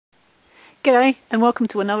G'day and welcome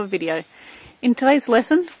to another video. In today's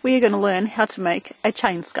lesson we are going to learn how to make a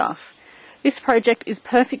chain scarf. This project is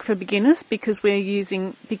perfect for beginners because we're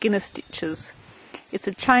using beginner stitches. It's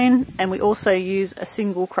a chain and we also use a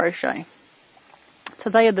single crochet. So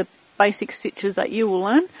they are the basic stitches that you will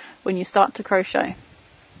learn when you start to crochet.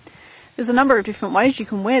 There's a number of different ways you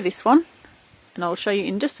can wear this one and I'll show you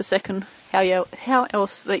in just a second how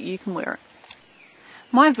else that you can wear it.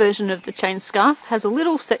 My version of the chain scarf has a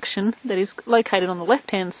little section that is located on the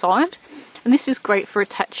left hand side, and this is great for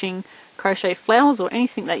attaching crochet flowers or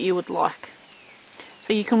anything that you would like.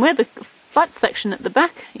 So you can wear the butt section at the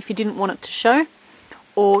back if you didn't want it to show,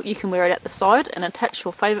 or you can wear it at the side and attach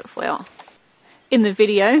your favourite flower. In the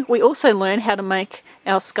video we also learn how to make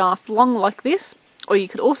our scarf long like this, or you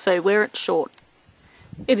could also wear it short.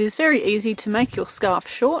 It is very easy to make your scarf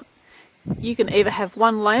short. You can either have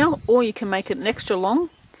one layer or you can make it an extra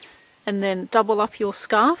long and then double up your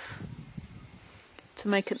scarf to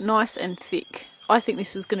make it nice and thick. I think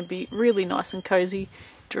this is going to be really nice and cozy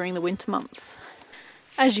during the winter months.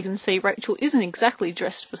 As you can see, Rachel isn't exactly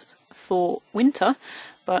dressed for winter,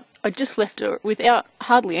 but I just left her without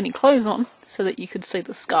hardly any clothes on so that you could see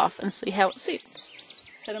the scarf and see how it sits.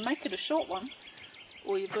 So to make it a short one,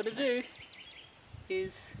 all you've got to do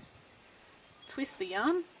is twist the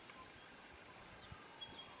yarn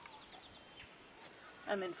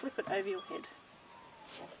and then flip it over your head.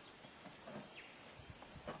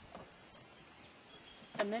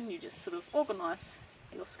 And then you just sort of organise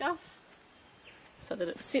your scarf so that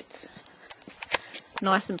it sits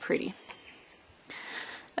nice and pretty.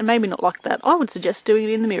 And maybe not like that. I would suggest doing it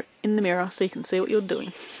in the mirror so you can see what you're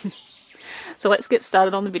doing. So let's get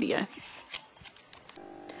started on the video.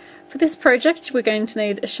 For this project we're going to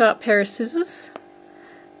need a sharp pair of scissors,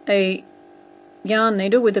 a yarn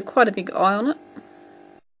needle with quite a big eye on it.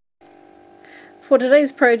 For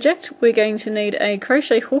today's project we're going to need a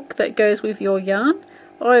crochet hook that goes with your yarn.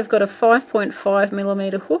 I've got a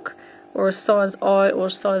 5.5mm hook, or a size I or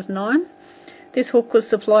a size 9. This hook was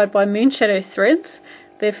supplied by Moonshadow Threads.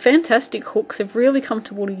 They're fantastic hooks, they're really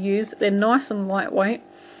comfortable to use, they're nice and lightweight,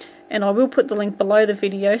 and I will put the link below the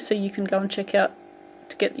video so you can go and check out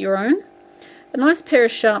to get your own. A nice pair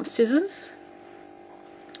of sharp scissors,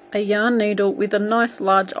 a yarn needle with a nice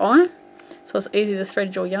large eye so it's easy to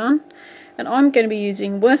thread your yarn, and I'm going to be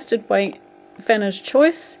using worsted weight Vanna's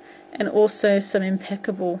Choice and also some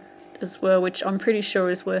Impeccable as well, which I'm pretty sure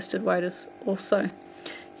is worsted weight as also.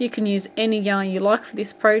 You can use any yarn you like for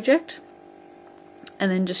this project and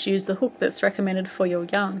then just use the hook that's recommended for your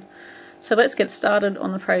yarn. So let's get started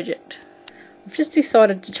on the project. I've just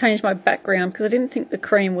decided to change my background because I didn't think the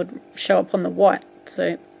cream would show up on the white,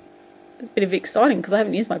 so a bit of exciting because I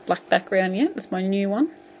haven't used my black background yet. It's my new one.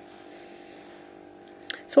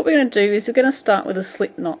 So what we're going to do is we're going to start with a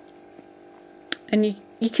slip knot, and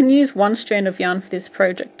you can use one strand of yarn for this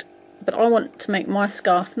project, but I want to make my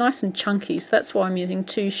scarf nice and chunky, so that's why I'm using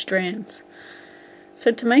 2 strands.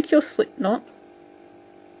 So to make your slip knot,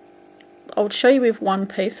 I'll show you with one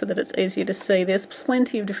piece so that it's easier to see. There's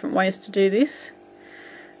plenty of different ways to do this.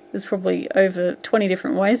 There's probably over 20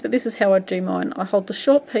 different ways, but this is how I do mine. I hold the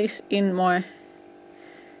short piece in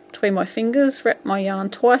between my fingers, wrap my yarn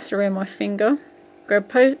twice around my finger, grab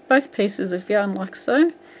both pieces of yarn like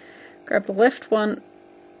so, grab the left one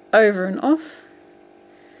over and off,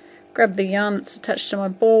 grab the yarn that's attached to my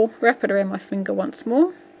ball, wrap it around my finger once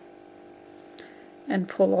more, and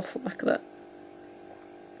pull off like that.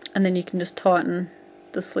 And then you can just tighten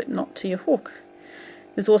the slip knot to your hook.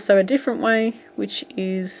 There's also a different way, which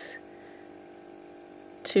is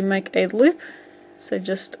to make a loop. So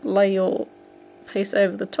just lay your piece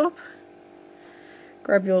over the top,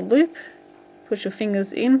 grab your loop, push your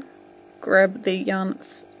fingers in, grab the yarn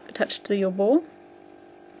that's attached to your ball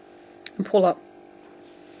and pull up.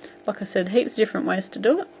 Like I said, heaps of different ways to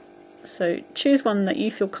do it, so choose one that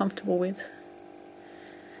you feel comfortable with.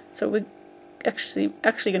 So we're actually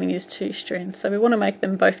going to use 2 strands, so we want to make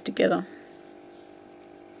them both together.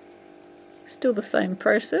 Still the same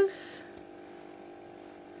process,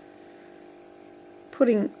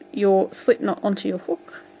 putting your slip knot onto your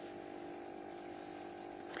hook.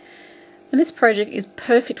 And this project is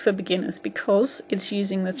perfect for beginners because it's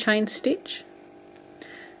using the chain stitch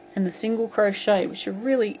and the single crochet, which are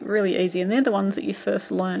really, really easy, and they're the ones that you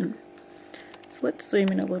first learn. So let's zoom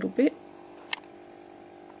in a little bit.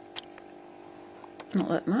 Not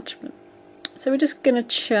that much, but so we're just going to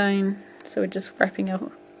chain. So we're just wrapping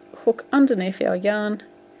our hook underneath our yarn,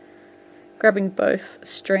 grabbing both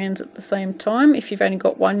strands at the same time. If you've only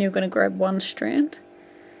got one, you're going to grab one strand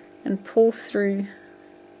and pull through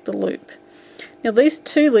the loop. Now these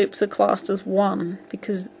 2 loops are classed as one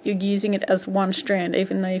because you're using it as one strand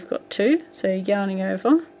even though you've got 2. So you're yarning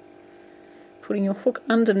over, putting your hook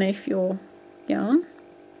underneath your yarn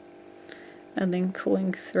and then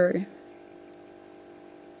pulling through.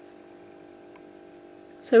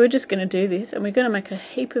 So we're just going to do this, and we're going to make a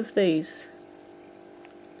heap of these.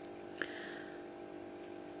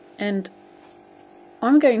 And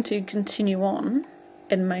I'm going to continue on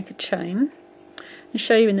and make a chain and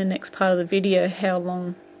show you in the next part of the video how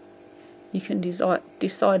long you can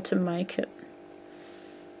decide to make it.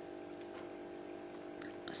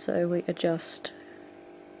 So we are just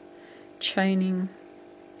chaining.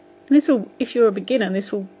 This will, if you're a beginner,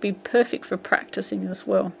 this will be perfect for practicing as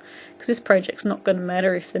well, because this project's not going to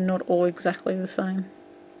matter if they're not all exactly the same.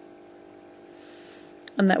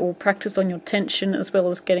 And that will practice on your tension as well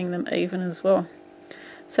as getting them even as well.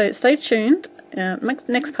 So stay tuned.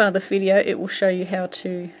 Next part of the video, it will show you how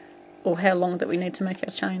to, or how long that we need to make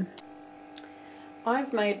our chain.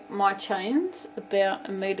 I've made my chains about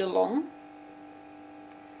 1 metre long.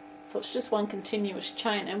 So it's just one continuous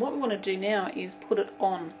chain, and what we want to do now is put it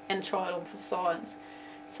on and try it on for size.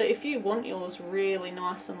 So if you want yours really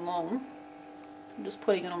nice and long, so I'm just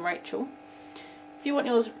putting it on Rachel. If you want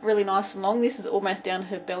yours really nice and long, this is almost down to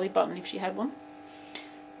her belly button if she had one.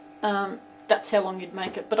 That's how long you'd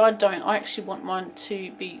make it, but I don't. I actually want mine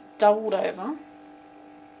to be doubled over.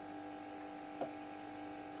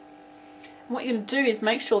 And what you're going to do is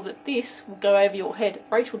make sure that this will go over your head.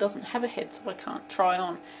 Rachel doesn't have a head, so I can't try it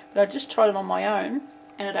on. But I just tried it on my own,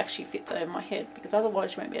 and it actually fits over my head, because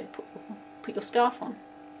otherwise you won't be able to put your scarf on.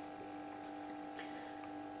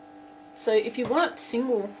 So if you want it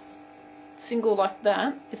single like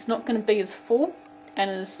that, it's not going to be as full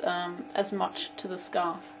and as much to the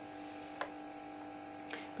scarf.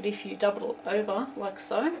 But if you double it over like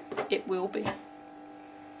so, it will be.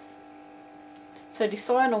 So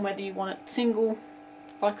decide on whether you want it single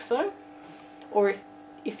like so, or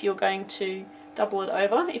if you're going to double it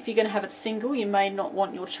over. If you're going to have it single, you may not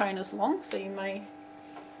want your chain as long, so you may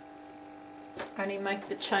only make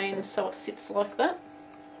the chain so it sits like that.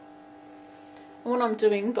 And what I'm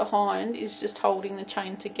doing behind is just holding the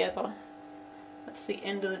chain together. That's the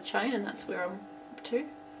end of the chain, and that's where I'm up to.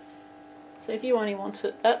 So if you only want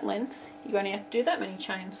it that length, you only have to do that many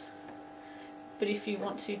chains. But if you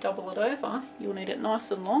want to double it over, you'll need it nice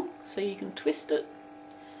and long, so you can twist it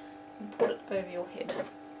and put it over your head.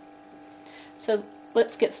 So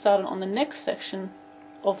let's get started on the next section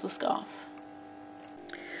of the scarf.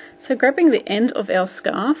 So grabbing the end of our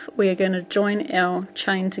scarf, we are going to join our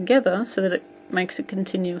chain together so that it makes a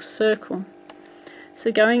continuous circle.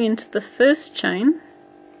 So going into the first chain,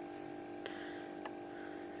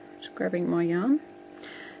 just grabbing my yarn,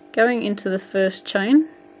 going into the first chain,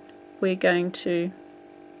 we're going to,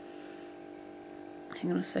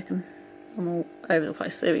 hang on a second, I'm all over the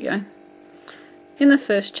place, there we go. In the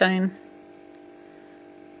first chain,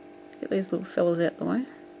 get these little fellas out the way,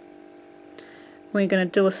 we're going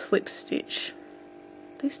to do a slip stitch.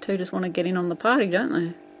 These two just want to get in on the party, don't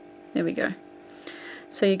they? There we go.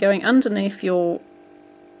 So you're going underneath your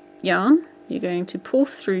yarn, you're going to pull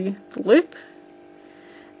through the loop,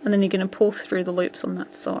 and then you're going to pull through the loops on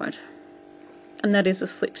that side. And that is a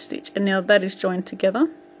slip stitch, and now that is joined together.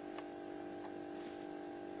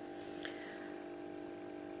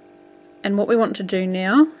 And what we want to do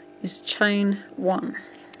now is chain 1,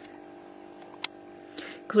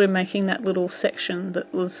 because we're making that little section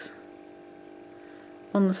that was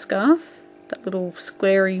on the scarf, that little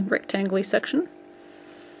squarey rectangular section.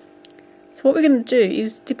 So what we're going to do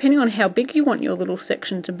is, depending on how big you want your little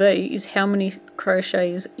section to be, is how many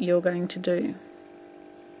crochets you're going to do.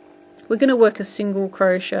 We're going to work a single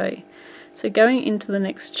crochet. So going into the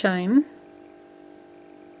next chain,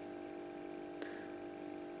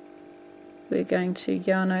 we're going to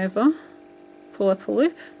yarn over, pull up a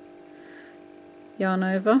loop, yarn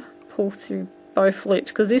over, pull through both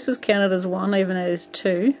loops, because this is counted as one even though there's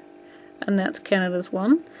 2, and that's counted as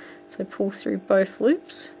 1. So pull through both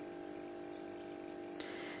loops.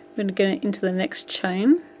 We're going to go into the next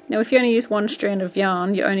chain. Now if you only use one strand of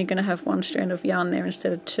yarn, you're only going to have one strand of yarn there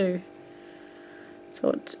instead of 2. So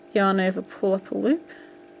it's yarn over, pull up a loop,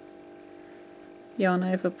 yarn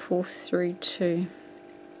over, pull through 2.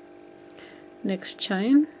 Next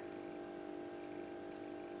chain,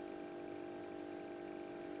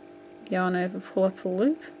 yarn over, pull up a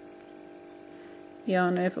loop,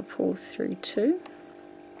 yarn over, pull through 2.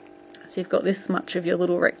 So you've got this much of your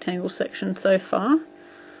little rectangle section so far.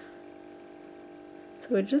 So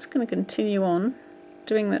we're just going to continue on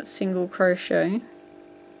doing that single crochet.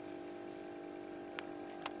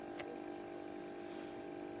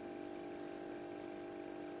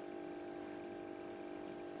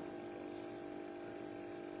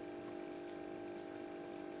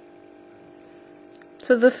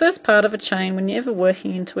 So the first part of a chain, when you're ever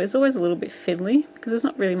working into it, is always a little bit fiddly because there's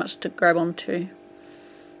not really much to grab onto.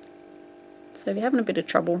 So if you're having a bit of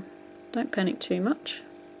trouble, don't panic too much.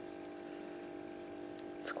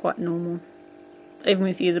 It's quite normal. Even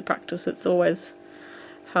with years of practice, it's always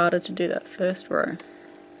harder to do that first row.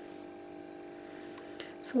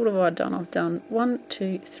 So what have I done? I've done 1,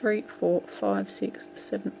 2, 3, 4, 5, 6,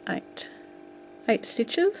 7, 8. 8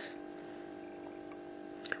 stitches.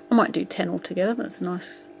 I might do 10 altogether. That's a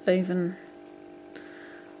nice even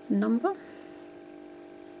number.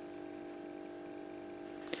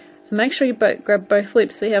 And make sure you grab both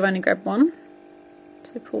loops. See, I've only grabbed one.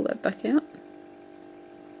 So pull that back out.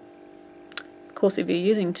 Of course, if you're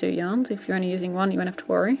using 2 yarns, if you're only using one, you won't have to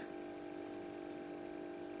worry.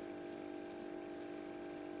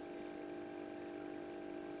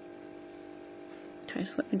 Okay,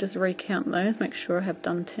 so let me just recount those, make sure I have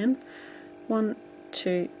done 10. 1,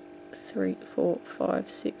 2, 3, 4, 5,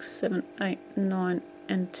 6, 7, 8, 9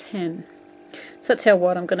 and 10. So that's how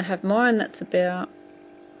wide I'm going to have mine. That's about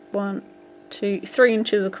 1, 2, 3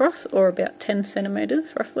 inches across, or about 10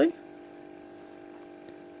 centimetres roughly.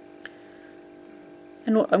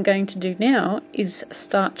 And what I'm going to do now is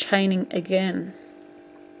start chaining again.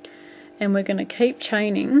 And we're going to keep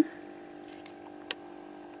chaining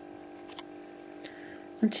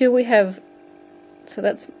until we have, so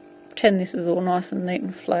that's, pretend this is all nice and neat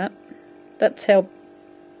and flat. That's how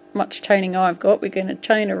much chaining I've got. We're going to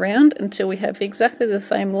chain around until we have exactly the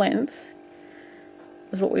same length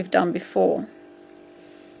as what we've done before.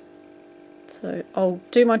 So I'll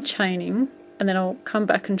do my chaining and then I'll come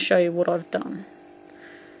back and show you what I've done.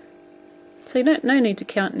 So you no need to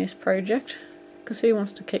count in this project, because who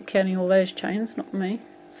wants to keep counting all those chains? Not me,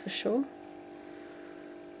 that's for sure.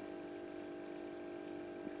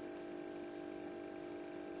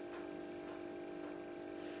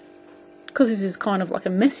 Because this is kind of like a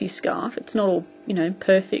messy scarf, it's not all, you know,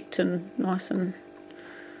 perfect and nice, and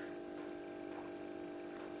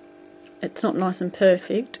it's not nice and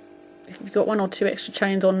perfect. If you've got 1 or 2 extra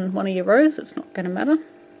chains on one of your rows, it's not going to matter.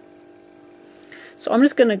 So I'm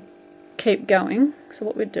just going to keep going. So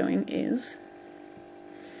what we're doing is,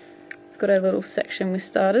 we've got our little section we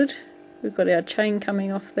started, we've got our chain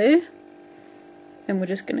coming off there, and we're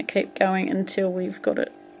just going to keep going until we've got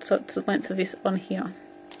it so it's the length of this one here.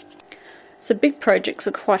 So big projects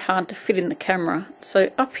are quite hard to fit in the camera.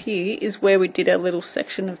 So up here is where we did our little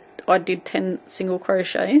section of, I did 10 single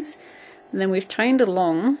crochets, and then we've chained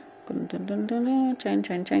along, chain,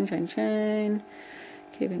 chain, chain, chain, chain,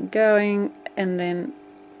 keeping going, and then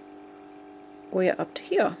we are up to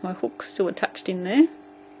here. My hook's still attached in there.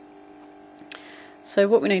 So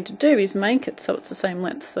what we need to do is make it so it's the same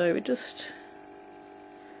length. So we're just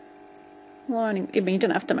lining, I mean, you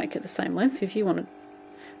don't have to make it the same length. If you want to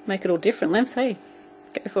make it all different lengths, hey,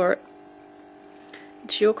 go for it.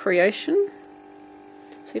 It's your creation,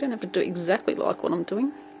 so you don't have to do exactly like what I'm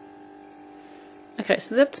doing. Okay,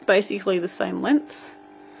 so that's basically the same length,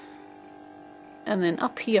 and then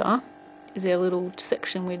up here is our little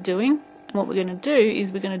section we're doing, and what we're going to do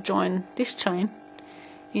is we're going to join this chain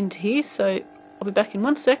into here. So I'll be back in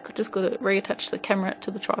 1 sec. I've just got to reattach the camera to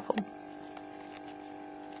the tripod.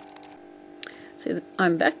 So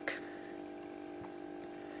I'm back.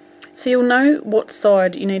 So you'll know what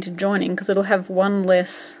side you need to join in, because it'll have 1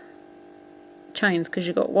 less chains, because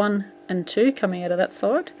you've got 1 and 2 coming out of that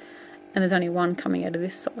side, and there's only 1 coming out of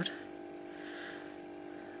this side.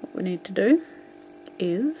 What we need to do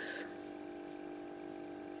is,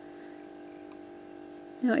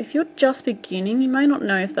 now if you're just beginning, you may not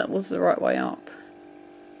know if that was the right way up.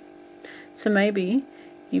 So maybe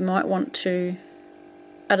you might want to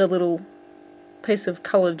add a little piece of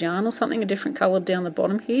coloured yarn or something, a different colour down the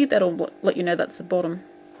bottom here. That'll let you know that's the bottom.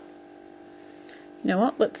 You know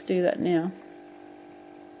what, let's do that now.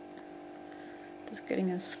 Just getting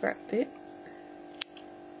a scrap bit.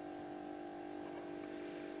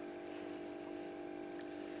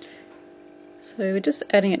 So we're just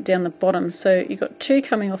adding it down the bottom. So you've got 2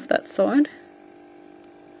 coming off that side,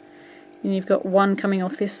 and you've got 1 coming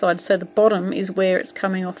off this side. So the bottom is where it's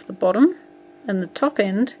coming off the bottom, and the top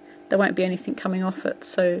end, there won't be anything coming off it.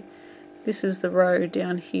 So this is the row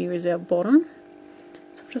down here is our bottom.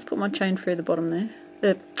 So I'll just put my chain through the bottom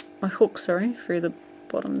there, my hook, sorry, through the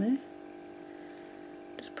bottom there.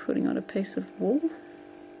 Just putting on a piece of wool.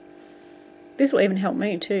 This will even help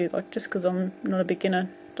me too, like, just because I'm not a beginner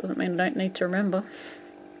doesn't mean I don't need to remember.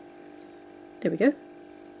 There we go.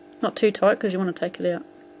 Not too tight because you want to take it out.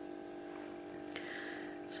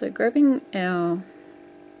 So grabbing our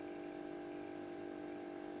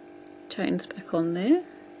chains back on there.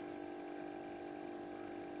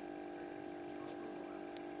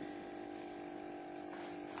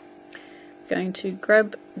 going to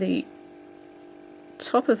grab the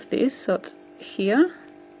top of this, so it's here.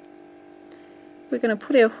 We're going to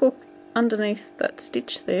put our hook underneath that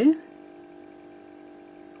stitch there.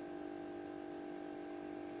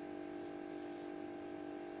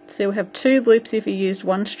 So you'll have 2 loops if you used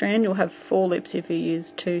 1 strand, you'll have 4 loops if you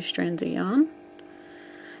used 2 strands of yarn.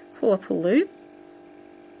 Pull up a loop,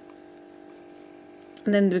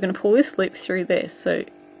 and then we're going to pull this loop through there, so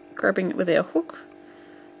grabbing it with our hook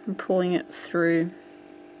and pulling it through.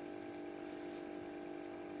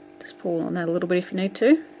 Just pull on that a little bit if you need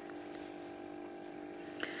to.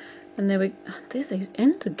 And there's these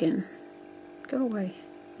ends again. Go away.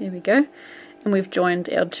 There we go. And we've joined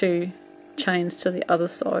our 2 chains to the other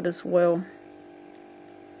side as well.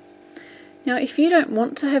 Now if you don't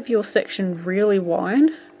want to have your section really wide,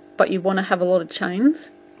 but you want to have a lot of chains,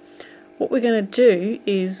 what we're going to do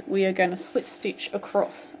is we are going to slip stitch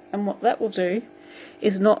across, and what that will do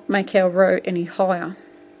is not make our row any higher.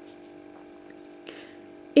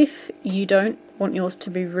 If you don't want yours to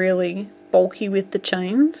be really bulky with the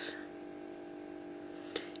chains,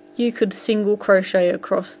 you could single crochet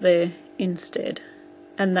across there instead,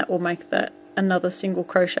 and that will make that another single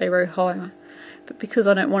crochet row higher. But because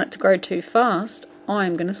I don't want it to grow too fast,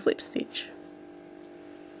 I'm going to slip stitch.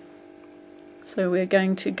 So we're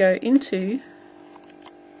going to go into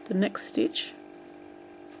the next stitch,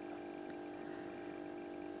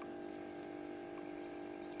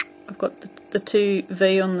 I've got the 2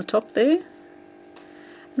 V on the top there,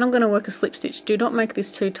 and I'm going to work a slip stitch. Do not make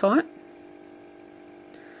this too tight.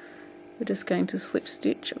 We're just going to slip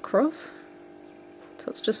stitch across, so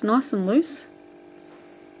it's just nice and loose,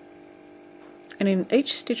 and in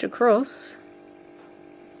each stitch across,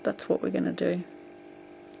 that's what we're going to do.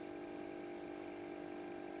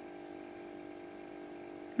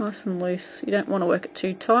 Nice and loose. You don't want to work it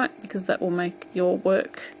too tight because that will make your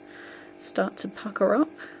work start to pucker up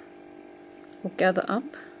or gather up.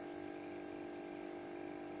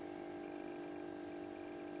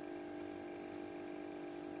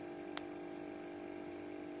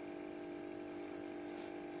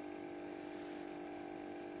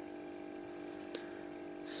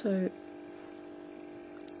 So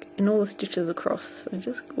in all the stitches across, so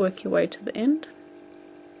just work your way to the end.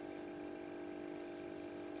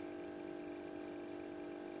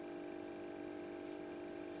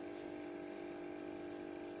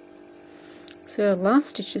 So our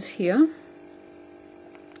last stitch is here,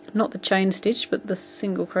 not the chain stitch but the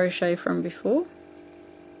single crochet from before.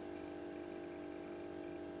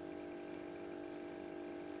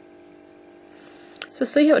 So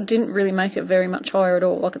see how it didn't really make it very much higher at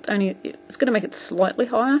all, like it's going to make it slightly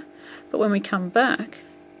higher, but when we come back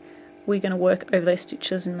we're going to work over those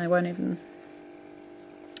stitches and they won't even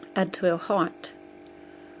add to our height.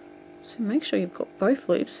 So make sure you've got both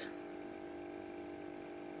loops,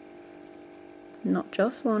 not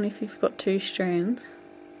just one if you've got 2 strands.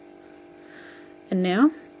 And now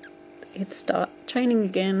let's start chaining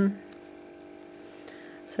again.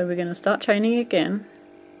 So we're going to start chaining again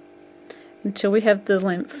until we have the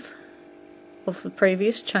length of the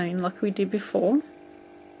previous chain like we did before,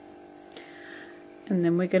 and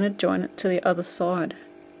then we're going to join it to the other side.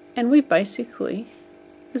 And we basically,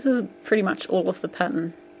 this is pretty much all of the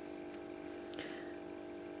pattern.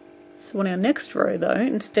 So on our next row though,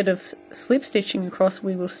 instead of slip stitching across,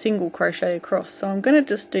 we will single crochet across. So I'm going to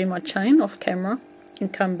just do my chain off camera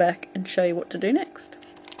and come back and show you what to do next.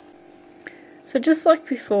 So just like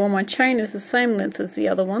before, my chain is the same length as the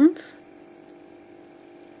other ones.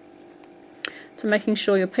 So making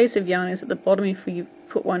sure your piece of yarn is at the bottom if you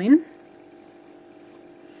put one in.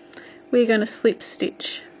 We're going to slip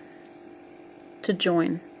stitch to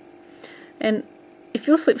join. And if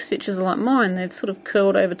your slip stitches are like mine, they've sort of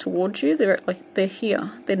curled over towards you, they're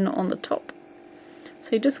here, they're not on the top.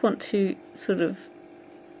 So you just want to sort of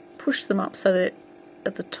push them up so they're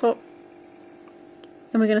at the top,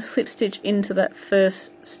 and we're going to slip stitch into that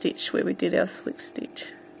first stitch where we did our slip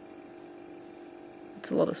stitch. It's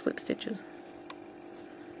a lot of slip stitches.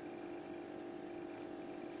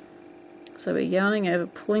 So we're yarning over,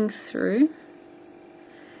 pulling through,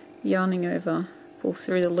 yarning over, pull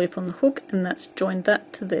through the loop on the hook, and that's joined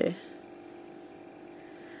that to there.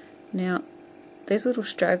 Now these little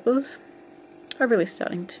stragglers are really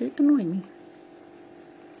starting to annoy me.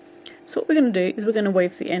 So what we're going to do is we're going to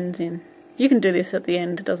weave the ends in. You can do this at the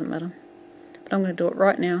end, it doesn't matter, but I'm going to do it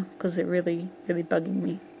right now because they're really bugging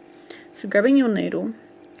me. So grabbing your needle,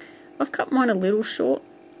 I've cut mine a little short,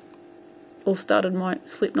 or started my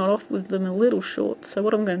slip knot off with them a little short. So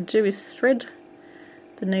what I'm going to do is thread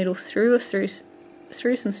the needle through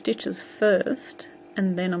some stitches first,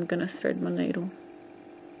 and then I'm going to thread my needle.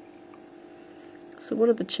 So what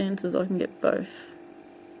are the chances I can get both?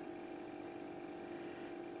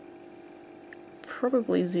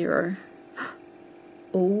 Probably 0.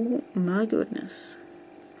 Oh my goodness.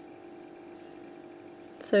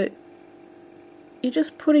 So you're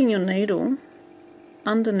just putting your needle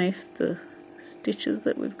underneath the stitches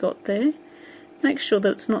that we've got there. Make sure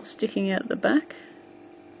that it's not sticking out at the back,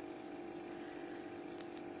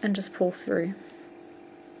 and just pull through.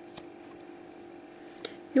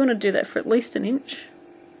 You want to do that for at least an inch.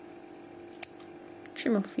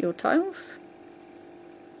 Trim off your tails,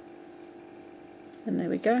 and there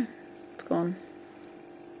we go, it's gone.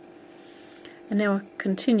 And now I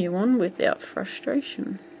continue on without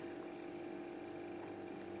frustration.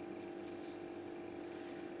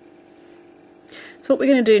 So what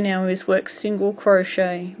we're going to do now is work single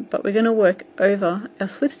crochet, but we're going to work over our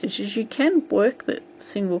slip stitches. You can work the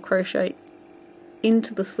single crochet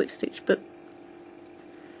into the slip stitch, but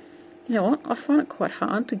you know what, I find it quite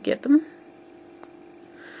hard to get them.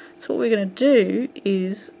 So what we're going to do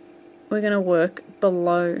is we're going to work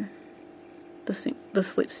below the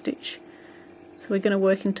slip stitch. So we're going to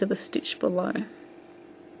work into the stitch below.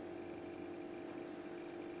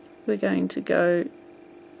 We're going to go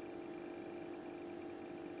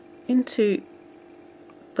into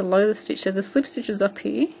below the stitch. So the slip stitch is up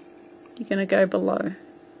here, you're going to go below,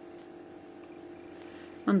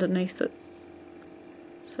 underneath it.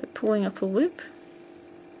 So pulling up a loop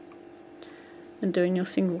and doing your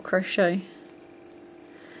single crochet.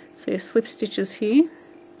 So your slip stitches here,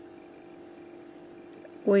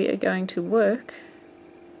 we are going to work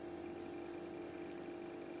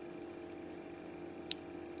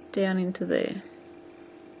down into there.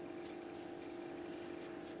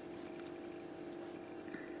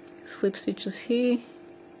 Slip stitches here,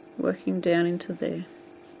 working down into there.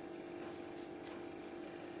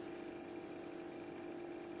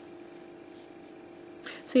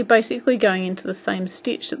 So you're basically going into the same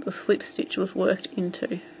stitch that the slip stitch was worked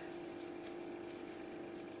into.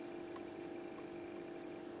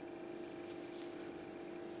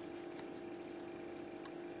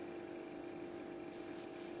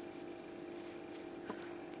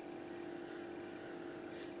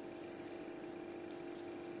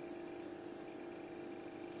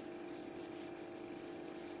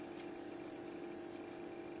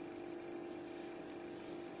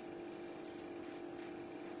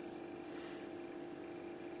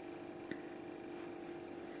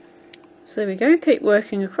 So there we go, keep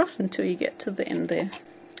working across until you get to the end there.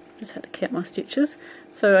 Just had to count my stitches.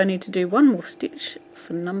 So I need to do one more stitch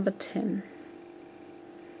for number 10.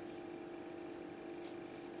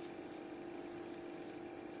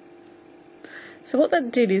 So what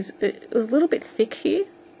that did is, it was a little bit thick here,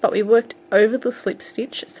 but we worked over the slip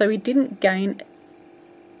stitch, so we didn't gain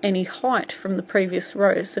any height from the previous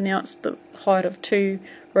row. So now it's the height of 2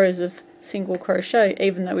 rows of single crochet,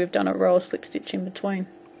 even though we've done a row of slip stitch in between.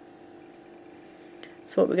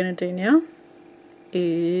 So what we're going to do now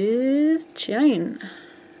is chain.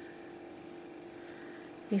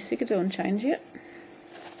 Are you sick of doing chains yet?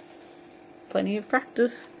 Plenty of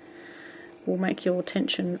practice will make your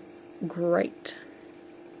tension great.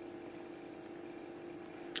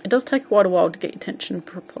 It does take quite a while to get your tension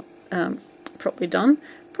properly done.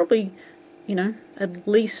 Probably, you know, at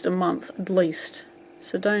least a month, at least.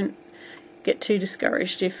 So don't get too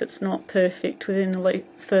discouraged if it's not perfect within the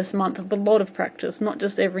first month of a lot of practice, not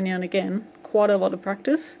just every now and again, quite a lot of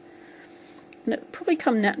practice. And it'll probably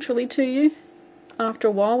come naturally to you after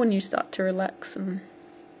a while when you start to relax, and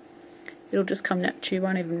it'll just come naturally, you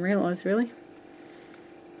won't even realise really.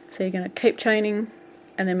 So you're going to keep chaining,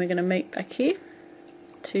 and then we're going to meet back here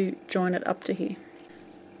to join it up to here.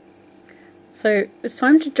 So it's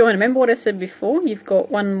time to join. Remember what I said before, you've got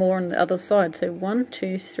one more on the other side. So 1,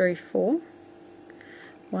 2, 3, 4.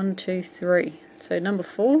 1, 2, 3. So number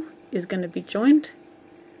 4 is going to be joined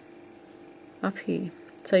up here.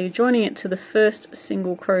 So you're joining it to the first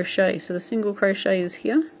single crochet. So the single crochet is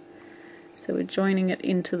here. So we're joining it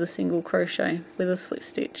into the single crochet with a slip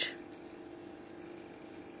stitch.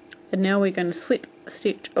 And now we're going to slip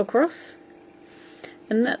stitch across.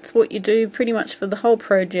 And that's what you do pretty much for the whole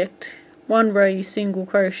project. One row you single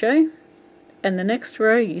crochet, and the next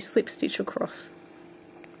row you slip stitch across.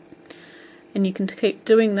 And you can keep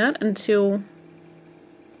doing that until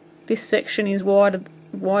this section is wide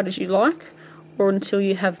as you like, or until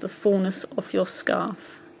you have the fullness of your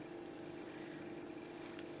scarf.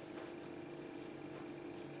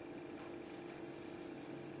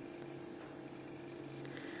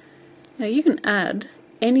 Now you can add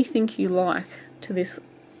anything you like to this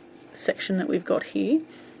section that we've got here.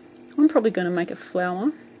 I'm probably going to make a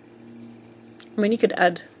flower. I mean, you could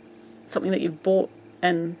add something that you've bought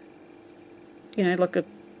and, you know, like a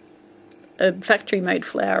factory made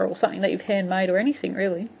flower or something that you've handmade or anything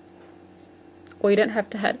really. Or you don't have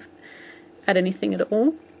to add anything at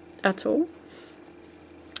all.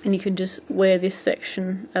 And you can just wear this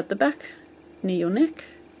section at the back near your neck.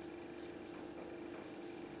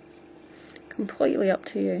 Completely up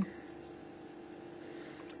to you.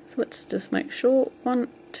 So let's just make sure 1,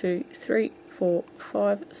 2, 3, 4,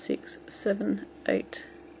 5, 6, 7, 8,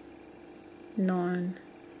 9.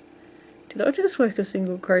 Did I just work a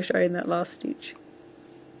single crochet in that last stitch?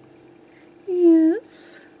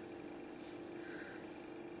 Yes.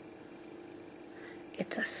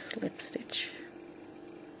 It's a slip stitch.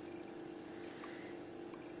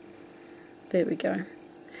 There we go.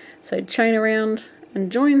 So chain around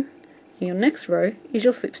and join, and your next row is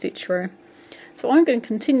your slip stitch row. So I'm going to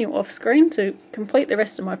continue off screen to complete the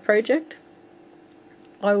rest of my project.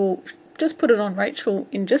 I will just put it on Rachel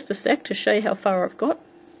in just a sec to show you how far I've got.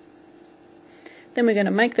 Then we're going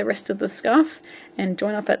to make the rest of the scarf and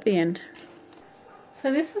join up at the end.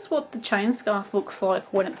 So this is what the chain scarf looks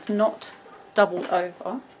like when it's not doubled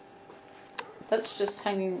over. That's just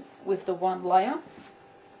hanging with the one layer.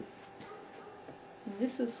 And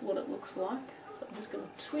this is what it looks like. So I'm just going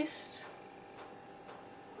to twist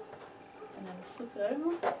and then flip it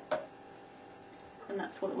over. And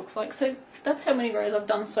that's what it looks like. So that's how many rows I've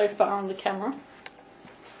done so far on the camera.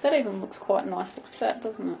 That even looks quite nice like that,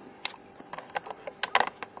 doesn't it?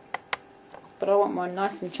 But I want mine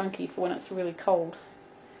nice and chunky for when it's really cold.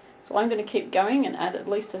 So I'm going to keep going and add at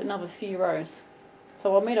least another few rows.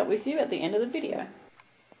 So I'll meet up with you at the end of the video.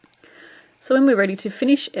 So when we're ready to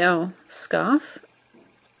finish our scarf,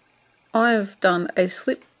 I've done a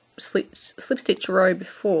slip stitch row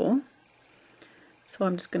before. So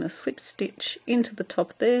I'm just going to slip stitch into the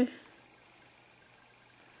top there.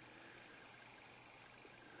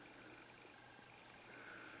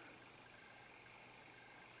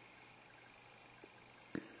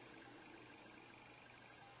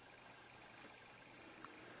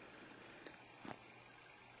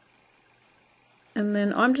 And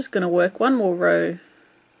then I'm just going to work one more row.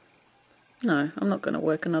 No, I'm not going to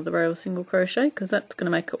work another row of single crochet because that's going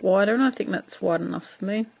to make it wider, and I think that's wide enough for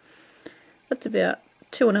me. That's about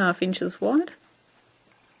 2.5 inches wide.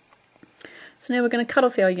 So now we're going to cut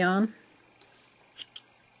off our yarn.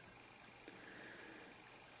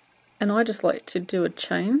 And I just like to do a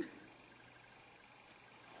chain.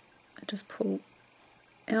 Just pull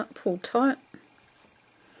out, pull tight.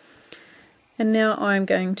 And now I'm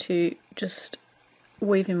going to just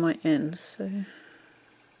weave in my ends. So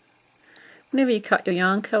whenever you cut your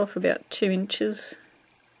yarn, cut off about 2 inches.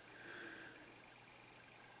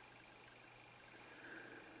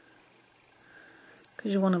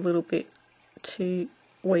 Because you want a little bit to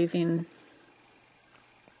weave in.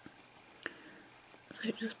 So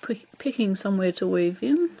just picking somewhere to weave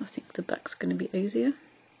in. I think the back's going to be easier.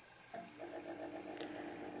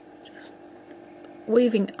 Just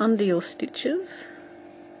weaving under your stitches.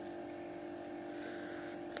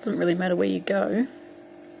 Doesn't really matter where you go,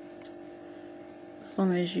 as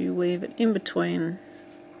long as you weave it in between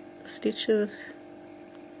the stitches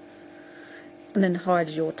and then hide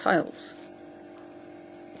your tails.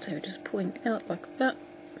 So just pulling out like that.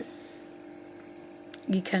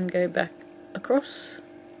 You can go back across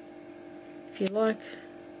if you like.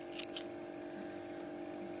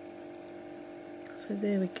 So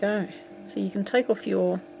there we go. So you can take off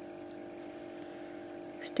your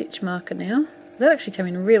stitch marker now. That actually came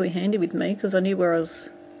in really handy with me because I knew where I was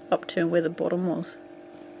up to and where the bottom was.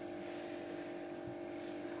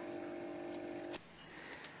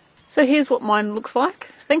 So here's what mine looks like.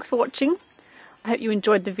 Thanks for watching. I hope you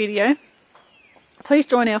enjoyed the video. Please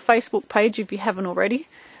join our Facebook page if you haven't already.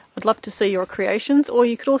 I'd love to see your creations, or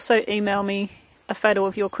you could also email me a photo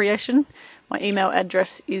of your creation. My email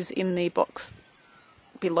address is in the box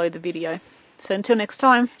below the video. So until next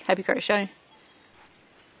time, happy crochet.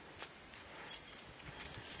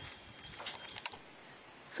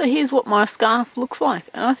 So here's what my scarf looks like,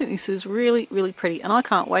 and I think this is really, really pretty, and I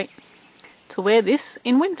can't wait to wear this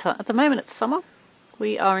in winter. At the moment it's summer.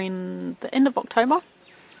 We are in the end of October,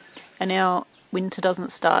 and our winter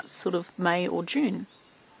doesn't start sort of May or June.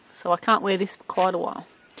 So I can't wear this for quite a while.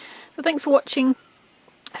 So thanks for watching.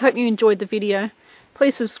 I hope you enjoyed the video.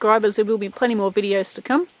 Please subscribe, as there will be plenty more videos to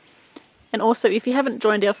come. And also, if you haven't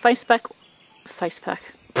joined our Facebook